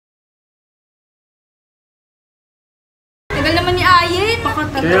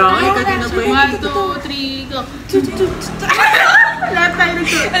Kaya nga, kanina pa yun. 1, 2, 3, go. Lahat tayo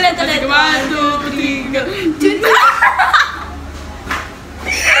nagsulat. 1, 2, 3, go.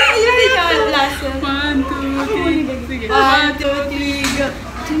 Ayun din yung last one. 1, 2, 3, sige. 1, 2, 3, go.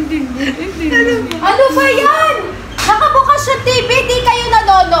 Ano ba yan? Nakabukas yung TV, di kayo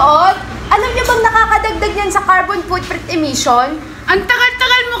nanonood? Alam niyo bang nakakadagdag yan sa carbon footprint emission? Ang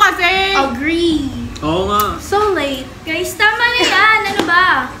tagal-tagal mo kasi. Agree. Oo nga. So late. Guys, tama na yan. Ano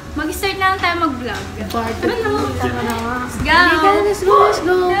ba? Mag-start na lang tayo mag-vlog. Tara na. Let's go. Let's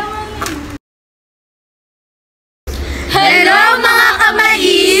go. Hello mga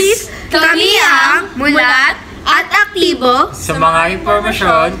kamais! Kami ang mulat at aktibo Sa mga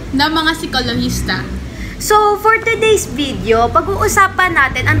impormasyon Na mga psikolohista. So, for today's video, pag-uusapan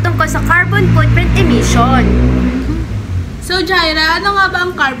natin ang tungkol sa carbon footprint emission. So, Jaira, ano nga ba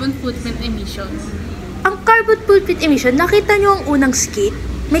ang carbon footprint emissions? Ang carbon footprint emission, nakita nyo ang unang skit?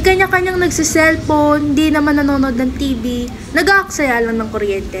 May kanya-kanyang nagsiselfone, hindi naman nanonood ng TV, nag-aaksaya lang ng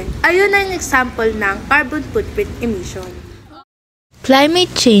kuryente. Ayun ang example ng carbon footprint emission.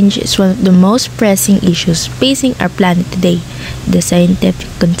 Climate change is one of the most pressing issues facing our planet today. The scientific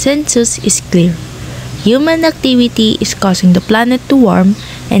consensus is clear. Human activity is causing the planet to warm,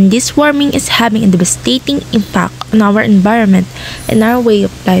 and this warming is having a devastating impact on our environment and our way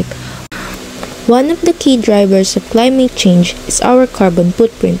of life. One of the key drivers of climate change is our carbon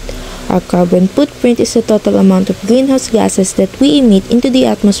footprint. Our carbon footprint is the total amount of greenhouse gases that we emit into the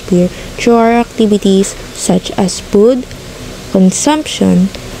atmosphere through our activities such as food, consumption,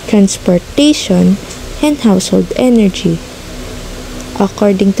 transportation, and household energy.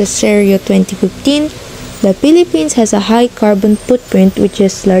 According to Serio 2015, the Philippines has a high carbon footprint which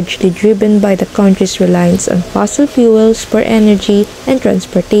is largely driven by the country's reliance on fossil fuels for energy and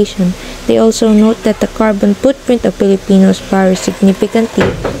transportation. They also note that the carbon footprint of Filipinos varies significantly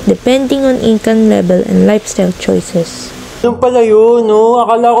depending on income level and lifestyle choices. Yung pala yun, no?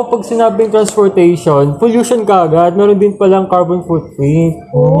 Akala ko pag sinabing transportation, pollution kagad, meron din palang carbon footprint.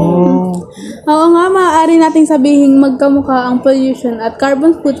 Oo nga, maaari nating sabihin magkamukha ang pollution at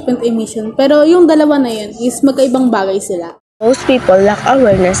carbon footprint emission, pero yung dalawa na yun is magkaibang bagay sila. Most people lack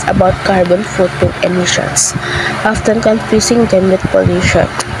awareness about carbon footprint emissions, often confusing them with pollution.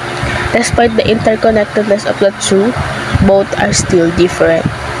 Despite the interconnectedness of the two, both are still different.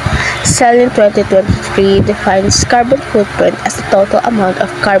 Cell in 2023 defines carbon footprint as the total amount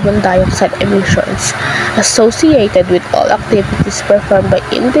of carbon dioxide emissions associated with all activities performed by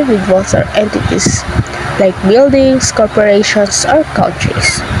individuals or entities, like buildings, corporations, or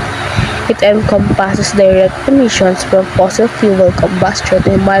countries. It encompasses direct emissions from fossil fuel combustion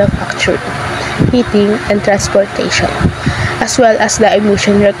in manufacturing, heating, and transportation, as well as the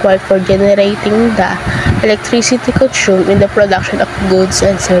emission required for generating the electricity consumed in the production of goods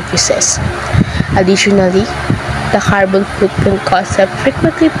and services. Additionally, the carbon footprint concept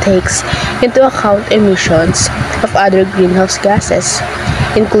frequently takes into account emissions of other greenhouse gases,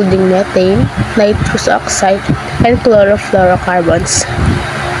 including methane, nitrous oxide, and chlorofluorocarbons.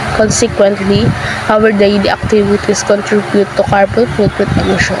 Consequently, our daily activities contribute to carbon footprint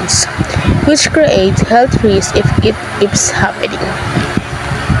emissions, which create health risks if it keeps happening.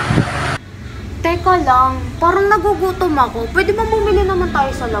 Teka lang, parang nagugutom ako. Pwede ba bumili naman tayo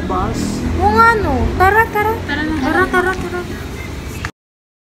sa labas? Oo nga no, tara. Tara.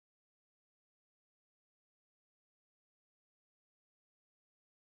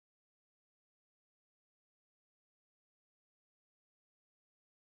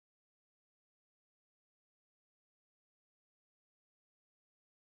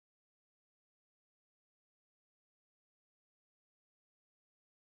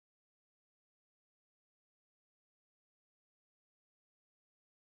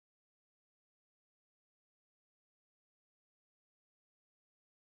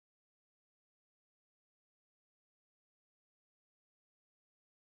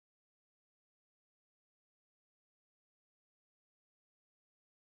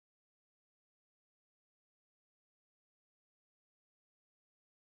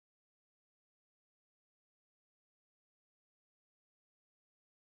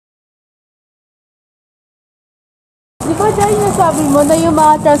 Di ba dahil nasabi mo na yung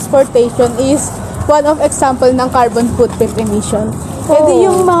mga transportation is one of example ng carbon footprint emission? Pwede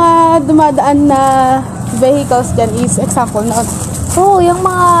yung mga dumadaan na vehicles dyan is example na. Oo, yung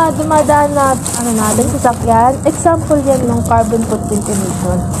mga dumadaan na sasakyan, example yan ng carbon footprint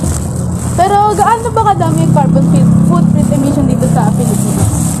emission. Pero gaano ba kadami yung carbon footprint emission dito sa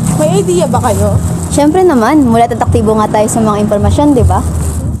Pilipinas? May idea ba kayo? Siyempre naman, mulat at aktibo nga tayo sa mga impormasyon, di ba?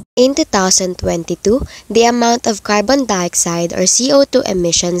 In 2022, the amount of carbon dioxide or CO2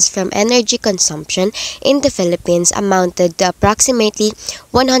 emissions from energy consumption in the Philippines amounted to approximately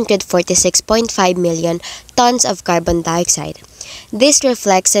 146.5 million tons of carbon dioxide. This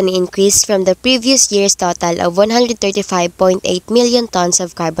reflects an increase from the previous year's total of 135.8 million tons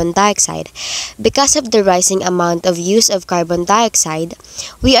of carbon dioxide. Because of the rising amount of use of carbon dioxide,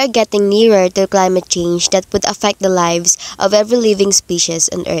 we are getting nearer to climate change that would affect the lives of every living species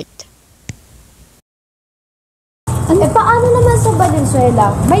on Earth. Paano naman sa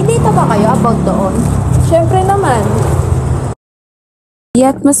Valenzuela? May data ba kayo about doon? Syempre naman. The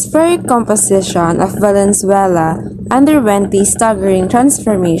atmospheric composition of Valenzuela underwent a staggering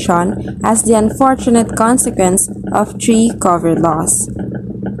transformation as the unfortunate consequence of tree cover loss.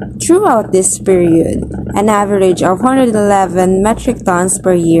 Throughout this period, an average of 111 metric tons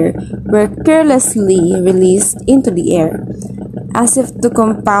per year were carelessly released into the air. As if to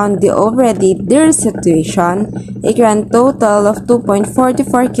compound the already dire situation, a grand total of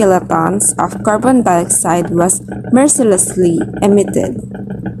 2.44 kilotons of carbon dioxide was mercilessly emitted,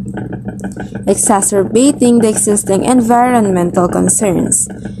 exacerbating the existing environmental concerns.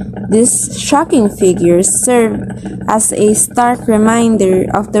 These shocking figures serve as a stark reminder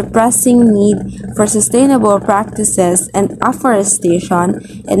of the pressing need for sustainable practices and afforestation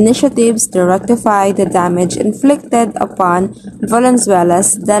initiatives to rectify the damage inflicted upon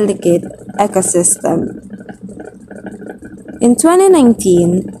Valenzuela's delicate ecosystem. In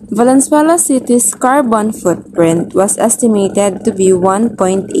 2019, Valenzuela City's carbon footprint was estimated to be 1.8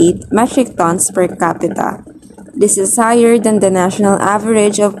 metric tons per capita. This is higher than the national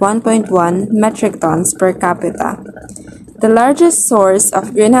average of 1.1 metric tons per capita. The largest source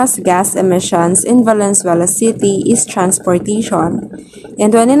of greenhouse gas emissions in Valenzuela City is transportation. In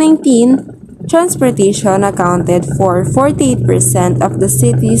 2019, transportation accounted for 48% of the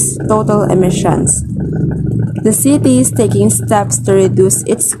city's total emissions. The city is taking steps to reduce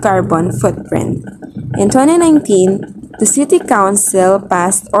its carbon footprint. In 2019, the City Council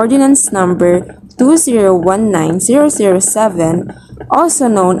passed Ordinance Number 2019007, also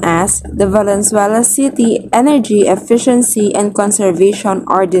known as the Valenzuela City Energy Efficiency and Conservation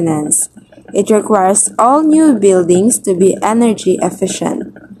Ordinance. It requires all new buildings to be energy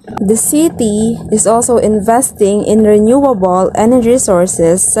efficient. The city is also investing in renewable energy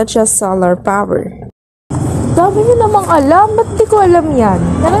sources such as solar power. Dami niyo namang alam, ba't di ko alam yan?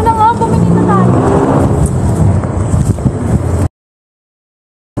 Tara na nga, bumili na tayo.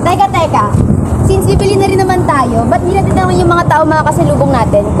 Teka. Since bibili na rin naman tayo, ba't di natin naman yung mga tao makakasalubong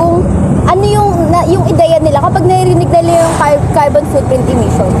natin kung ano yung ideya nila kapag narinig nila yung carbon footprint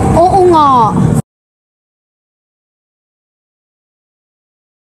emission? Oo nga.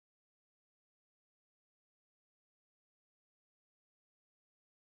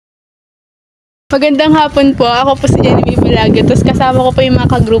 Magandang hapon po. Ako po si Jenny Malagyo. Tapos kasama ko po yung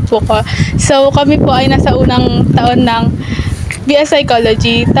mga kagrupo ko. So kami po ay nasa unang taon ng BS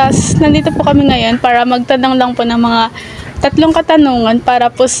Psychology. Tapos nandito po kami ngayon para magtanong lang po ng mga 3 katanungan para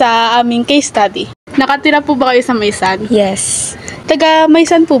po sa aming case study. Nakatira po ba kayo sa Maysan? Yes. Taga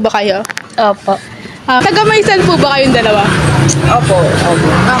Maysan po ba kayo? Opo. Taga Maysan po ba kayong dalawa? Opo.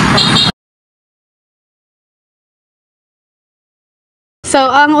 So,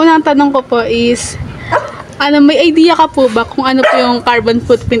 ang unang tanong ko po is, may idea ka po ba kung ano po yung carbon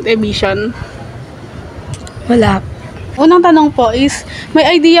footprint emission? Wala. Unang tanong po is, may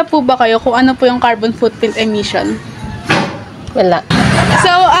idea po ba kayo kung ano po yung carbon footprint emission? Wala.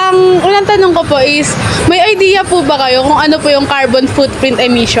 So, ang unang tanong ko po is, may idea po ba kayo kung ano po yung carbon footprint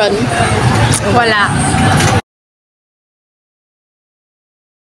emission? Wala.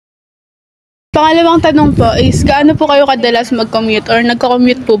 Pangalawang tanong po is, gaano po kayo kadalas mag-commute or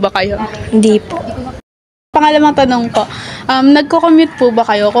nagko-commute po ba kayo? Hindi po. Pangalawang tanong po, nagko-commute po ba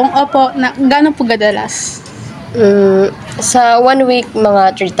kayo? Kung opo, gaano po kadalas? Sa 1 week,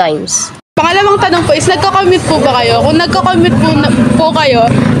 mga 3 times. Pangalawang tanong po is, nagko-commute po ba kayo? Kung nagko-commute po kayo,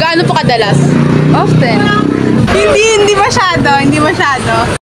 gaano po kadalas? Often. Hindi masyado.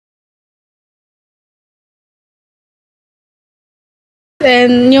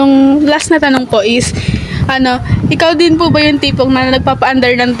 And yung last na tanong po is, ikaw din po ba yung tipong na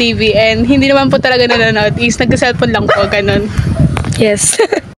nagpapa-under ng TV and hindi naman po talaga nanonood, is nagka-cellphone lang po, ganun? Yes.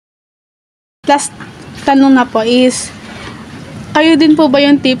 Last tanong na po is, kayo din po ba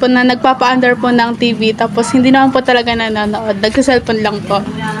yung tipo na nagpapa-under po ng TV tapos hindi naman po talaga nanonood, nagka-cellphone lang po?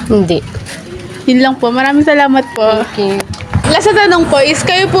 Hindi. Yun lang po. Maraming salamat po. Okay. Last na tanong po is,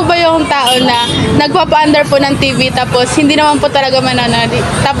 kayo po ba yung tao na nagpapa-under po ng TV tapos hindi naman po talaga manonood?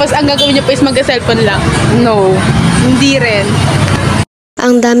 Tapos ang gagawin niyo po is mag-cellphone lang? No. Hindi rin. Ang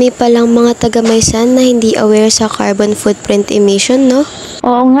Ang dami palang mga taga-Maysan na hindi aware sa carbon footprint emission, no?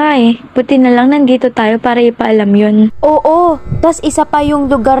 Oo nga eh. Buti na lang nandito tayo para ipaalam yun. Oo, tas isa pa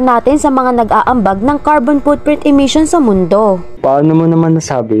yung lugar natin sa mga nag-aambag ng carbon footprint emission sa mundo. Paano mo naman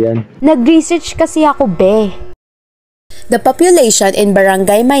nasabi yan? Nag-research kasi ako, be. The population in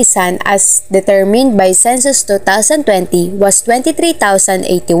Barangay Maysan as determined by Census 2020 was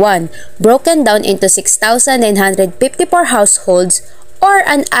 23,081, broken down into 6,954 households or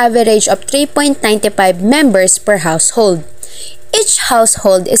an average of 3.95 members per household. Each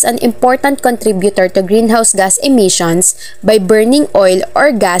household is an important contributor to greenhouse gas emissions by burning oil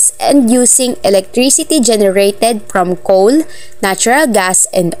or gas and using electricity generated from coal, natural gas,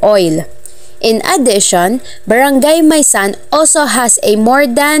 and oil. In addition, Barangay Maysan also has a more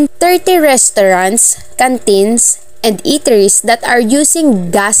than 30 restaurants, canteens, and eateries that are using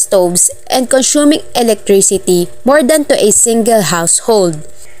gas stoves and consuming electricity more than to a single household.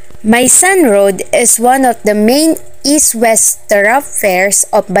 Maysan Road is one of the main east-west thoroughfares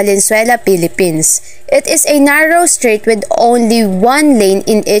of Valenzuela, Philippines. It is a narrow street with only one lane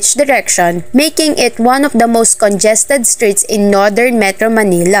in each direction, making it one of the most congested streets in northern Metro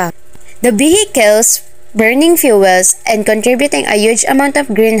Manila. The vehicles burning fuels and contributing a huge amount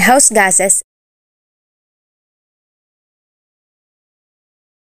of greenhouse gases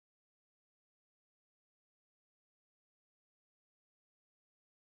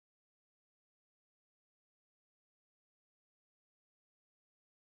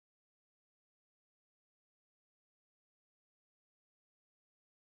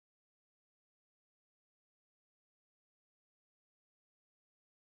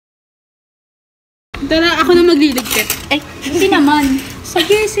Tara, ako na magliligpit. Ay, hindi naman.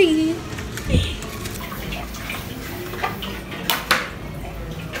 Sige, sige.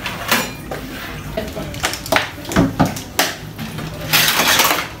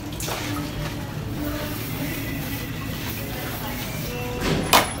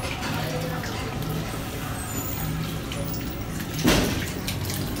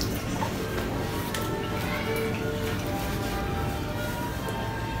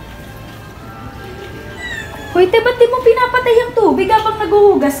 Hoy, te, ba't di mo pinapatay ang tubig habang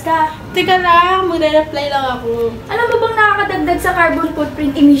naguhugas ka? Teka lang, magre-reply lang ako. Alam mo bang nakakadagdag sa carbon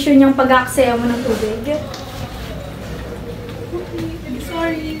footprint emission yung pag-aaksaya mo ng tubig?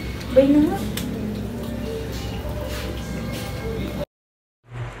 Sorry. Bay na nga.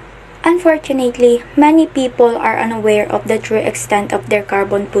 Unfortunately, many people are unaware of the true extent of their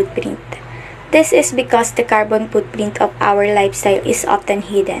carbon footprint. This is because the carbon footprint of our lifestyle is often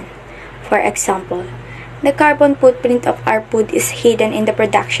hidden. For example, the carbon footprint of our food is hidden in the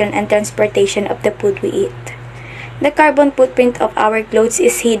production and transportation of the food we eat. The carbon footprint of our clothes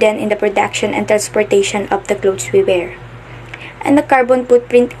is hidden in the production and transportation of the clothes we wear. And the carbon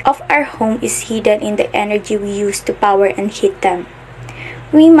footprint of our home is hidden in the energy we use to power and heat them.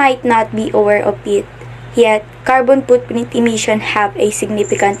 We might not be aware of it, yet carbon footprint emissions have a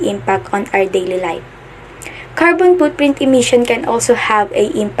significant impact on our daily life. Carbon footprint emission can also have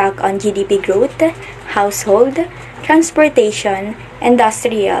an impact on GDP growth, household, transportation,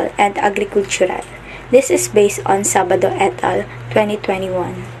 industrial, and agricultural. This is based on Sabado et al.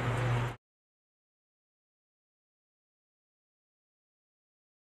 2021.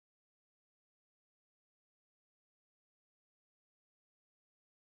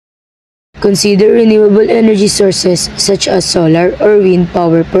 Consider renewable energy sources such as solar or wind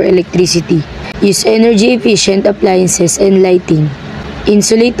power for electricity. Use energy-efficient appliances and lighting.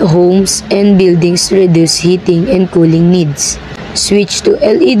 Insulate homes and buildings to reduce heating and cooling needs. Switch to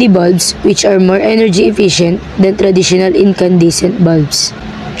LED bulbs which are more energy efficient than traditional incandescent bulbs.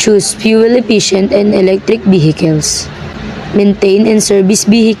 Choose fuel-efficient and electric vehicles. Maintain and service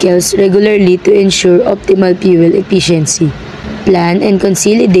vehicles regularly to ensure optimal fuel efficiency. Plan and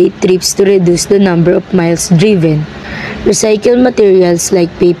consolidate trips to reduce the number of miles driven. Recycle materials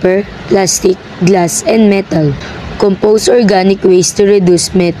like paper, plastic, glass, and metal. Compose organic waste to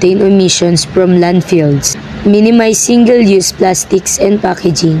reduce methane emissions from landfills. Minimize single-use plastics and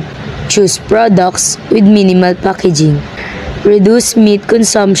packaging. Choose products with minimal packaging. Reduce meat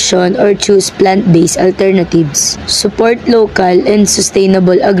consumption or choose plant-based alternatives. Support local and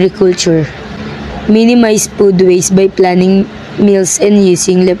sustainable agriculture. Minimize food waste by planning meals and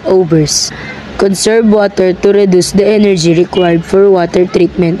using leftovers. Conserve water to reduce the energy required for water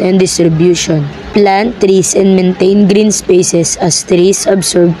treatment and distribution. Plant trees and maintain green spaces as trees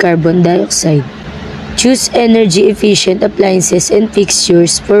absorb carbon dioxide. Choose energy-efficient appliances and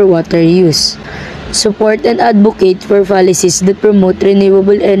fixtures for water use. Support and advocate for policies that promote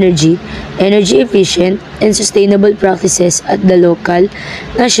renewable energy, energy efficient, and sustainable practices at the local,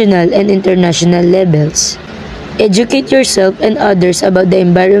 national, and international levels. Educate yourself and others about the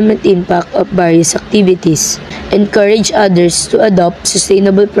environment impact of various activities. Encourage others to adopt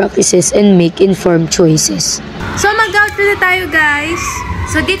sustainable practices and make informed choices. So mag-outro na tayo guys!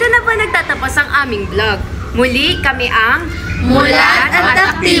 So dito na po nagtatapos ang aming vlog. Muli kami ang Mulat at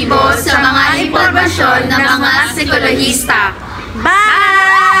aktibo sa mga